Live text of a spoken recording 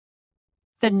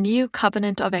The New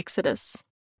Covenant of Exodus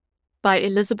by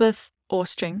Elizabeth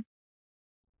Ostring.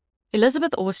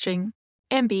 Elizabeth Ostring,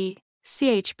 MB,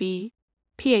 CHB,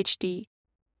 PhD,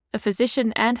 a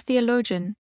physician and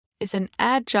theologian, is an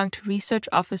adjunct research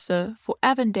officer for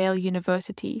Avondale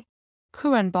University,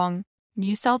 Currambong,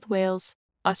 New South Wales,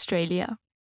 Australia.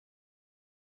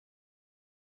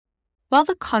 While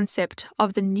the concept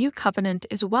of the New Covenant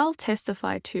is well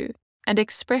testified to and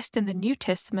expressed in the New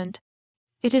Testament,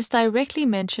 it is directly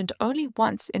mentioned only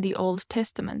once in the Old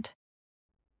Testament.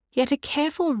 Yet a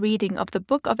careful reading of the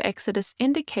book of Exodus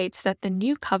indicates that the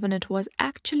New Covenant was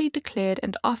actually declared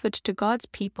and offered to God's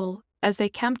people as they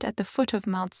camped at the foot of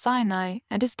Mount Sinai,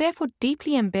 and is therefore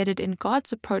deeply embedded in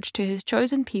God's approach to His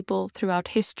chosen people throughout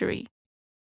history.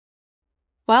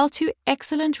 While two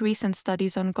excellent recent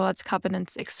studies on God's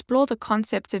covenants explore the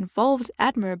concepts involved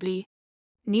admirably,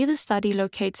 neither study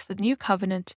locates the New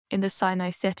Covenant in the Sinai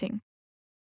setting.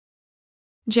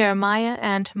 Jeremiah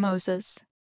and Moses.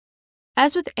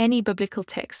 As with any biblical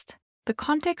text, the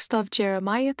context of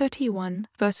Jeremiah 31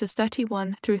 verses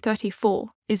 31 through 34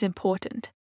 is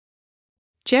important.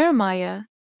 Jeremiah,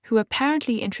 who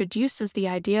apparently introduces the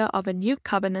idea of a new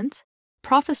covenant,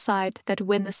 prophesied that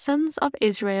when the sons of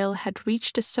Israel had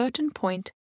reached a certain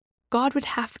point, God would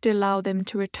have to allow them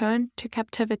to return to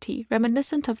captivity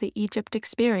reminiscent of the Egypt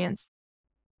experience,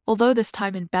 although this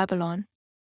time in Babylon.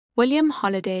 William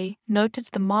Holiday noted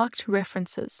the marked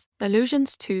references,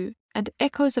 allusions to, and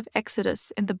echoes of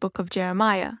Exodus in the book of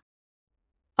Jeremiah.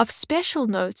 Of special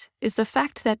note is the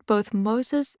fact that both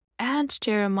Moses and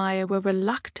Jeremiah were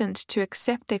reluctant to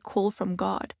accept their call from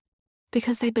God,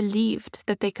 because they believed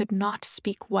that they could not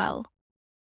speak well.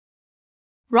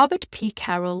 Robert P.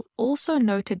 Carroll also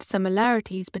noted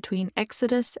similarities between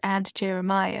Exodus and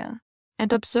Jeremiah,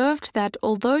 and observed that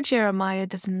although Jeremiah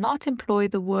does not employ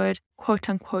the word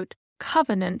quote-unquote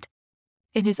covenant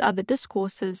in his other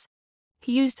discourses,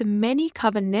 he used many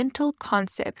covenantal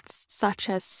concepts such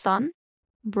as son,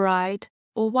 bride,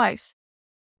 or wife.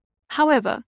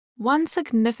 However, one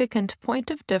significant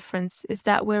point of difference is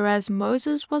that whereas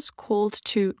Moses was called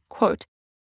to, quote,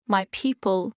 my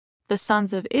people, the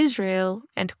sons of Israel,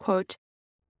 end quote,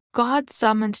 God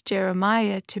summoned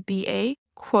Jeremiah to be a,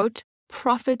 quote,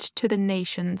 prophet to the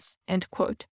nations, end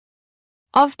quote.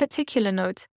 Of particular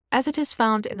note, as it is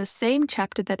found in the same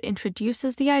chapter that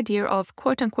introduces the idea of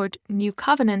quote-unquote new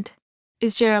covenant,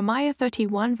 is Jeremiah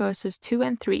 31 verses 2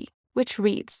 and 3, which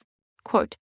reads,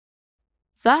 quote,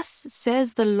 Thus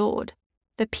says the Lord,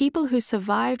 the people who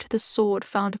survived the sword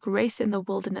found grace in the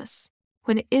wilderness.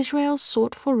 When Israel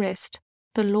sought for rest,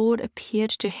 the Lord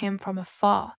appeared to him from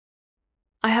afar.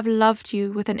 I have loved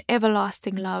you with an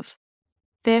everlasting love.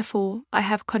 Therefore, I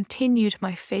have continued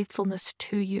my faithfulness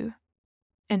to you.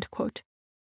 End quote.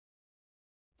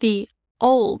 The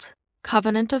Old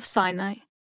Covenant of Sinai.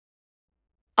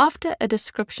 After a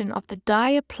description of the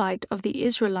dire plight of the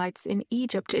Israelites in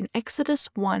Egypt in Exodus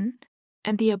 1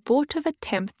 and the abortive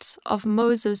attempts of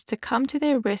Moses to come to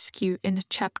their rescue in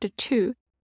chapter 2,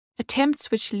 attempts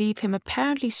which leave him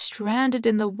apparently stranded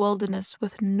in the wilderness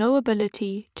with no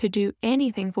ability to do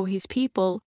anything for his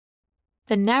people,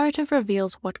 the narrative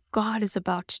reveals what God is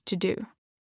about to do.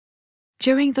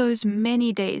 During those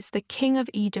many days, the king of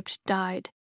Egypt died,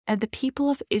 and the people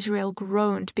of Israel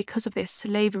groaned because of their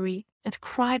slavery and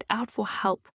cried out for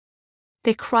help.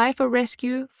 Their cry for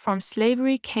rescue from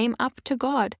slavery came up to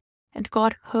God, and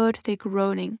God heard their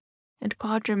groaning, and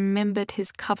God remembered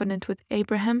his covenant with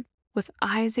Abraham, with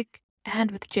Isaac,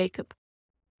 and with Jacob.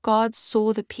 God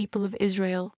saw the people of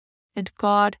Israel, and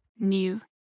God knew.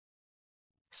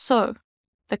 So,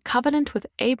 the covenant with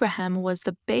Abraham was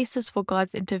the basis for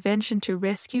God's intervention to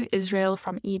rescue Israel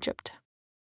from Egypt.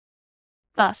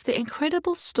 Thus, the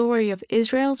incredible story of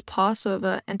Israel's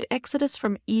Passover and exodus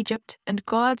from Egypt and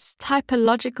God's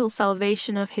typological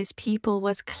salvation of his people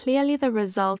was clearly the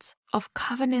result of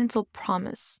covenantal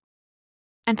promise.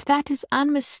 And that is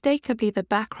unmistakably the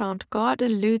background God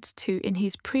alludes to in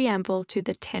his preamble to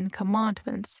the Ten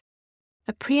Commandments,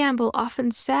 a preamble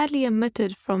often sadly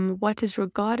omitted from what is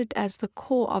regarded as the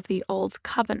core of the Old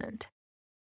Covenant.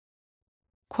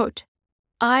 Quote,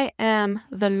 I am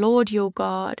the Lord your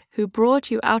God, who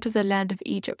brought you out of the land of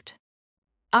Egypt,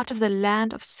 out of the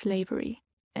land of slavery.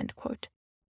 End quote.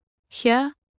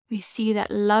 Here we see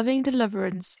that loving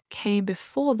deliverance came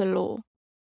before the law.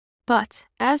 But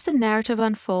as the narrative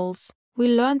unfolds, we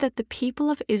learn that the people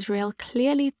of Israel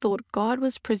clearly thought God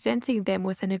was presenting them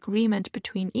with an agreement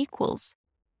between equals,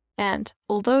 and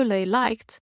although they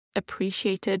liked,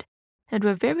 appreciated, and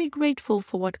were very grateful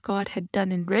for what God had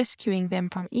done in rescuing them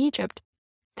from Egypt,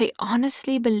 they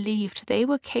honestly believed they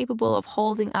were capable of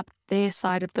holding up their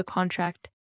side of the contract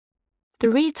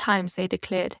 3 times they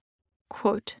declared,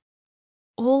 quote,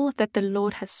 "All that the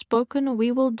Lord has spoken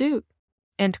we will do,"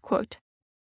 end quote.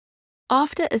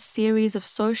 After a series of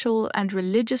social and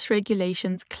religious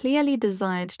regulations clearly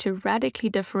designed to radically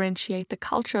differentiate the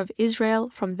culture of Israel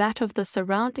from that of the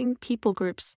surrounding people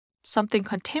groups, something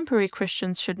contemporary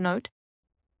Christians should note,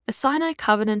 the Sinai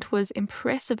Covenant was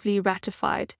impressively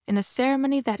ratified in a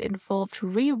ceremony that involved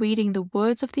rereading the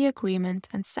words of the agreement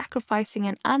and sacrificing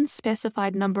an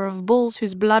unspecified number of bulls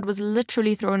whose blood was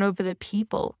literally thrown over the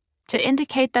people to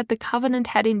indicate that the covenant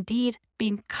had indeed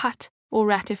been cut or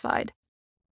ratified.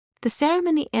 The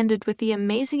ceremony ended with the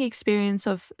amazing experience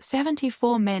of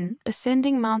 74 men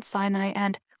ascending Mount Sinai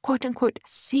and, quote-unquote,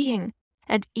 seeing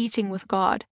and eating with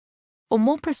God, or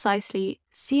more precisely,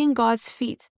 seeing God's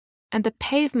feet and the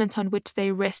pavement on which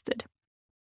they rested.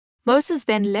 Moses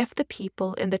then left the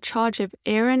people in the charge of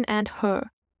Aaron and Hur,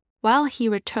 while he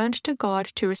returned to God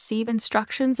to receive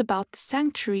instructions about the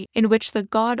sanctuary in which the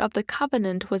God of the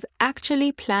covenant was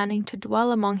actually planning to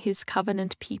dwell among his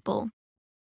covenant people.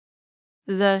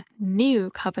 The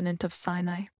New Covenant of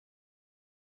Sinai.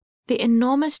 The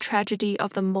enormous tragedy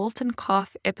of the molten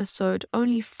calf episode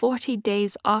only 40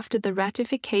 days after the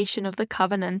ratification of the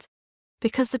covenant,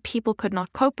 because the people could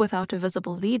not cope without a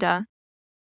visible leader,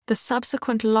 the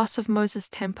subsequent loss of Moses'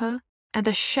 temper, and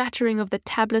the shattering of the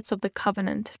tablets of the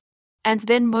covenant, and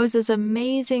then Moses'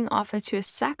 amazing offer to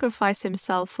sacrifice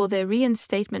himself for the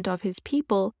reinstatement of his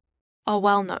people, are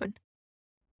well known.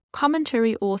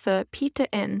 Commentary author Peter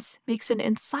Enns makes an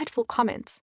insightful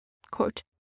comment, quote,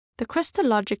 "The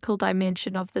Christological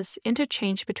dimension of this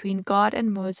interchange between God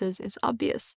and Moses is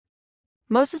obvious.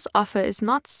 Moses' offer is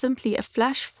not simply a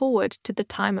flash forward to the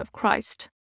time of Christ.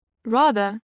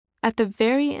 Rather, at the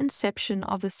very inception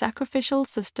of the sacrificial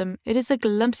system, it is a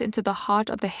glimpse into the heart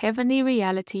of the heavenly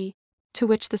reality to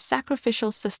which the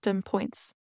sacrificial system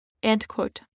points." End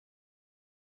quote.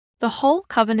 The whole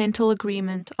covenantal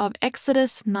agreement of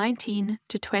Exodus 19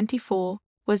 to 24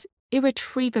 was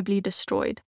irretrievably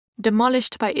destroyed,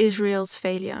 demolished by Israel's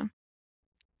failure.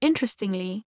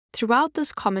 Interestingly, throughout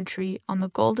this commentary on the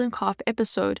golden calf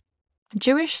episode,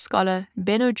 Jewish scholar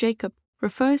Beno Jacob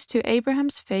refers to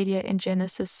Abraham's failure in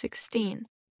Genesis 16,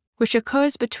 which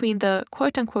occurs between the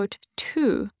quote-unquote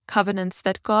 2 covenants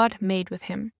that God made with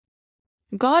him.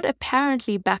 God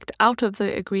apparently backed out of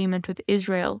the agreement with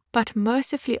Israel, but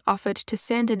mercifully offered to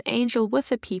send an angel with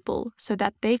the people so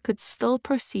that they could still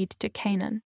proceed to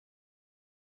Canaan.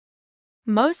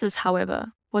 Moses,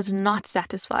 however, was not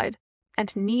satisfied,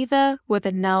 and neither were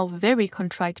the now very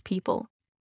contrite people.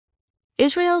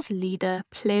 Israel's leader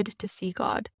pled to see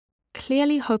God,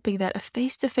 clearly hoping that a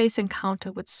face-to-face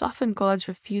encounter would soften God's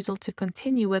refusal to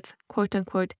continue with,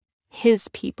 quote-unquote, his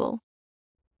people.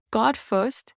 God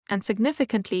first, and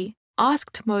significantly,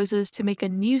 asked Moses to make a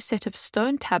new set of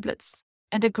stone tablets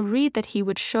and agreed that he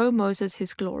would show Moses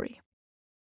his glory.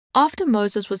 After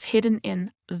Moses was hidden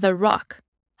in the rock,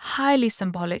 highly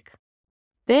symbolic,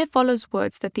 there follows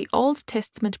words that the Old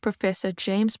Testament professor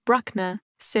James Bruckner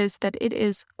says that it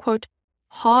is, quote,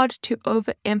 hard to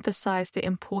overemphasize the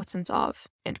importance of,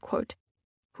 end quote,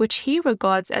 which he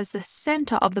regards as the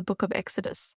center of the book of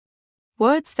Exodus.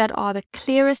 Words that are the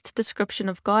clearest description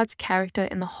of God's character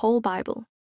in the whole Bible.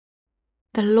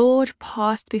 The Lord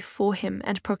passed before him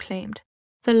and proclaimed,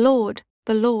 the Lord,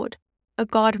 a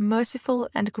God merciful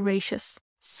and gracious,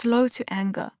 slow to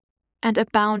anger, and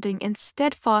abounding in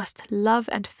steadfast love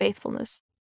and faithfulness,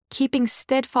 keeping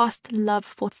steadfast love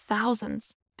for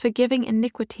thousands, forgiving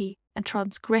iniquity and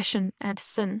transgression and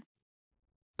sin.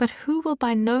 But who will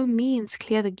by no means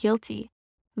clear the guilty,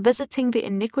 visiting the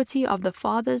iniquity of the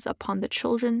fathers upon the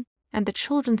children and the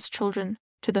children's children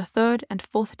to the 3rd and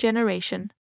 4th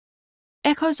generation.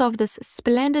 Echoes of this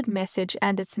splendid message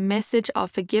and its message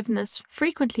of forgiveness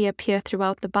frequently appear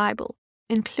throughout the Bible,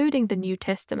 including the New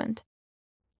Testament.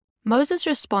 Moses'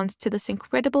 response to this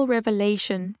incredible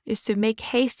revelation is to make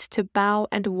haste to bow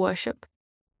and worship.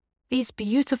 These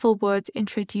beautiful words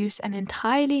introduce an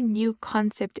entirely new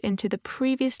concept into the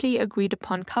previously agreed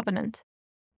upon covenant.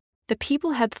 The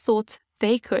people had thought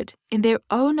they could, in their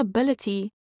own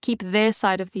ability, keep their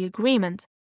side of the agreement,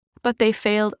 but they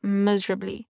failed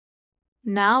miserably.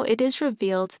 Now it is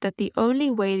revealed that the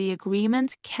only way the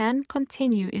agreement can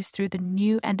continue is through the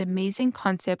new and amazing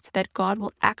concept that God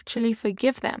will actually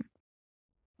forgive them.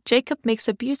 Jacob makes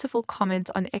a beautiful comment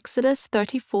on Exodus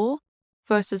 34,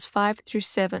 verses 5 through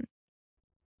 7.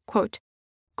 Quote,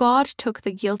 God took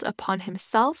the guilt upon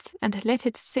himself and let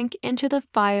it sink into the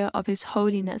fire of his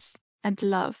holiness and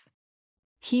love.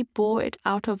 He bore it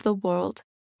out of the world.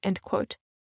 End quote.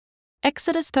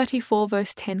 Exodus 34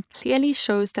 verse 10 clearly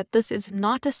shows that this is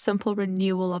not a simple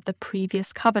renewal of the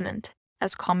previous covenant,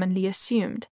 as commonly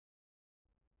assumed.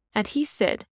 And he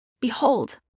said,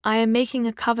 "Behold, I am making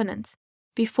a covenant.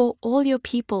 Before all your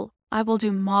people I will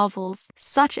do marvels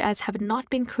such as have not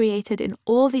been created in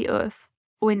all the earth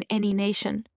or in any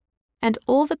nation. And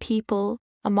all the people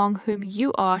among whom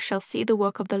you are shall see the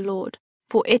work of the Lord,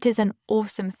 for it is an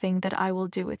awesome thing that I will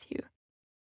do with you."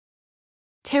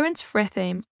 Terence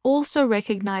Fretheim also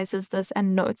recognizes this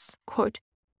and notes, quote,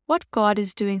 "What God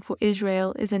is doing for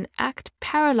Israel is an act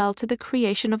parallel to the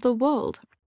creation of the world."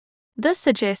 This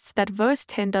suggests that verse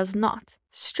 10 does not,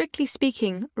 strictly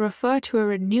speaking, refer to a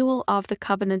renewal of the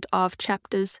covenant of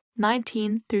chapters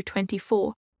 19 through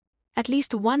 24. At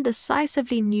least one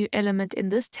decisively new element in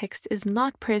this text is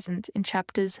not present in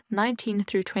chapters 19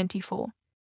 through 24.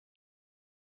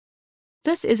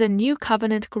 This is a new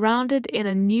covenant grounded in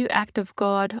a new act of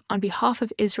God on behalf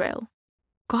of Israel.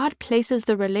 God places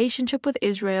the relationship with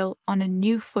Israel on a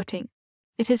new footing.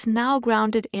 It is now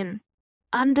grounded in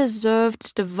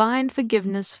undeserved divine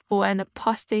forgiveness for an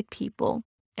apostate people.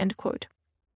 End quote.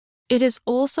 It is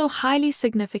also highly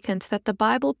significant that the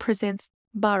Bible presents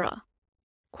bara,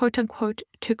 quote unquote,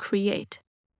 to create,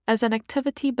 as an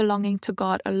activity belonging to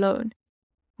God alone,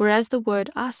 whereas the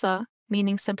word asa,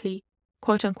 meaning simply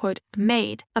quote unquote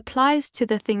made, applies to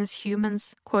the things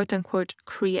humans quote unquote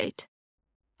create.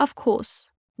 Of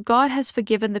course, God has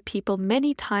forgiven the people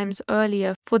many times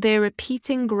earlier for their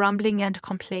repeating grumbling and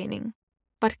complaining.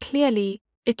 But clearly,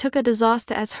 it took a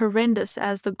disaster as horrendous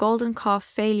as the golden calf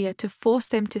failure to force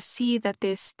them to see that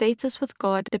their status with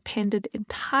God depended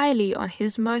entirely on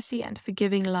His mercy and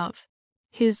forgiving love,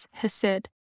 His hesed.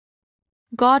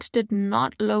 God did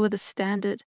not lower the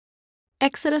standard.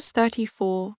 Exodus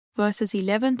 34, verses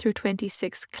 11 through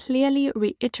 26 clearly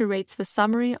reiterates the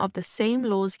summary of the same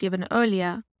laws given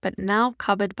earlier, but now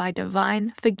covered by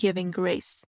divine forgiving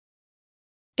grace.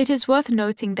 It is worth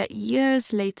noting that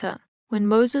years later, when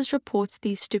Moses reports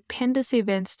these stupendous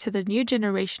events to the new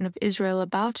generation of Israel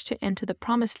about to enter the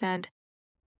Promised Land,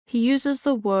 he uses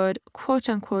the word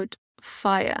quote-unquote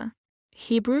fire,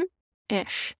 Hebrew,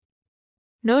 esh,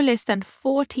 no less than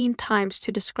 14 times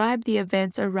to describe the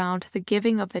events around the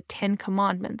giving of the 10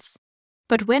 Commandments.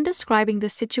 But when describing the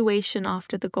situation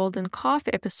after the golden calf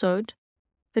episode,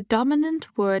 the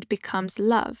dominant word becomes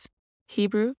love,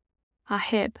 Hebrew,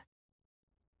 aheb,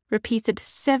 repeated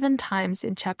 7 times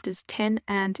in chapters 10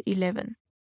 and 11,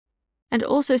 and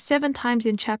also 7 times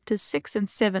in chapters 6 and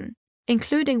 7,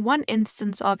 including one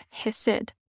instance of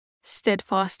hesed,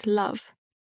 steadfast love.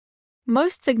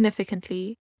 Most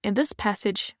significantly, in this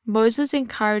passage, Moses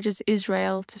encourages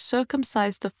Israel to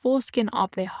circumcise the foreskin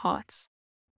of their hearts,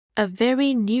 a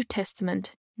very New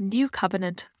Testament, New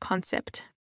Covenant concept.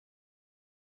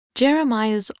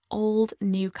 Jeremiah's Old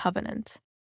New Covenant.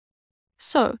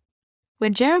 So,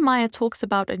 when Jeremiah talks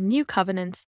about a new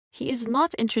covenant, he is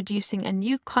not introducing a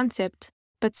new concept,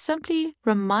 but simply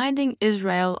reminding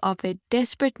Israel of their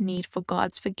desperate need for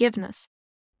God's forgiveness,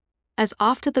 as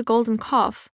after the golden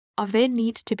calf, of their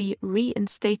need to be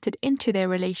reinstated into their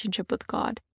relationship with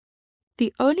God.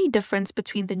 The only difference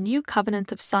between the new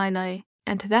covenant of Sinai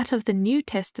and that of the New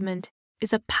Testament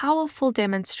is a powerful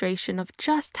demonstration of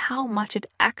just how much it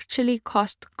actually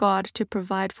cost God to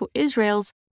provide for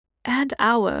Israel's and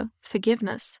our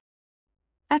forgiveness.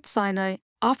 At Sinai,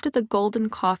 after the golden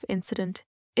calf incident,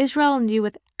 Israel knew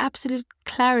with absolute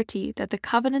clarity that the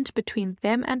covenant between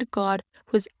them and God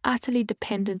was utterly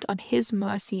dependent on His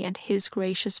mercy and His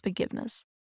gracious forgiveness.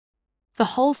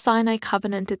 The whole Sinai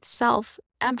covenant itself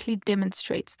amply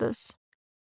demonstrates this.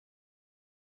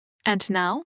 And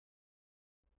now?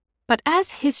 But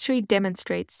as history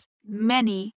demonstrates,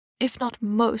 many, if not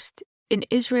most, in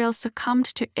Israel succumbed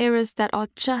to errors that are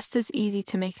just as easy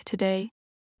to make today.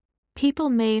 People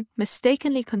may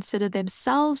mistakenly consider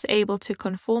themselves able to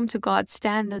conform to God's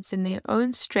standards in their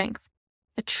own strength,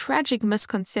 a tragic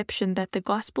misconception that the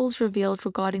Gospels revealed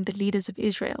regarding the leaders of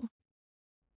Israel.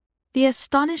 The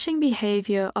astonishing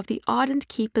behavior of the ardent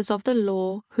keepers of the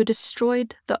law who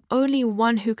destroyed the only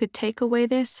one who could take away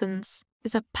their sins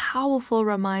is a powerful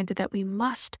reminder that we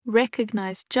must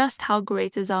recognize just how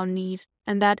great is our need,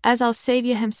 and that, as our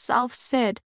Savior Himself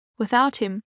said, without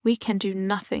Him we can do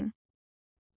nothing.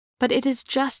 But it is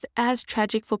just as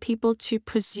tragic for people to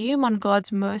presume on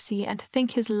God's mercy and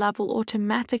think His love will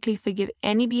automatically forgive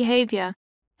any behavior,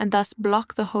 and thus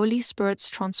block the Holy Spirit's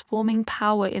transforming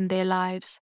power in their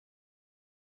lives.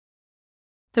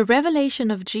 The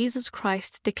revelation of Jesus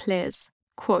Christ declares,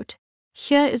 quote,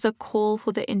 "Here is a call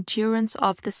for the endurance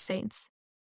of the saints,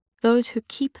 those who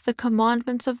keep the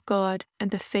commandments of God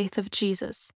and the faith of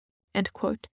Jesus." End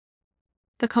quote.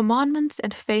 The commandments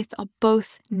and faith are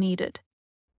both needed.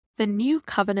 The new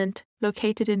covenant,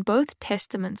 located in both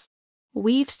testaments,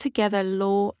 weaves together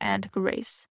law and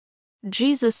grace.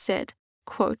 Jesus said,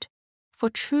 quote, "For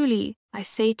truly I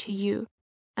say to you,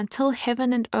 until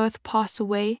heaven and earth pass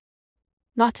away,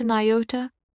 not an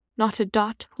iota, not a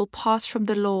dot will pass from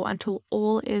the law until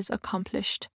all is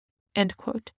accomplished." End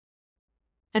quote.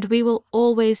 And we will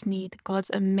always need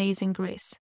God's amazing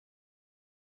grace.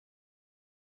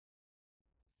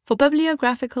 For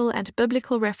bibliographical and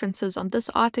biblical references on this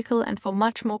article and for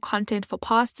much more content for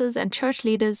pastors and church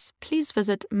leaders, please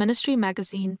visit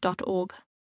ministrymagazine.org.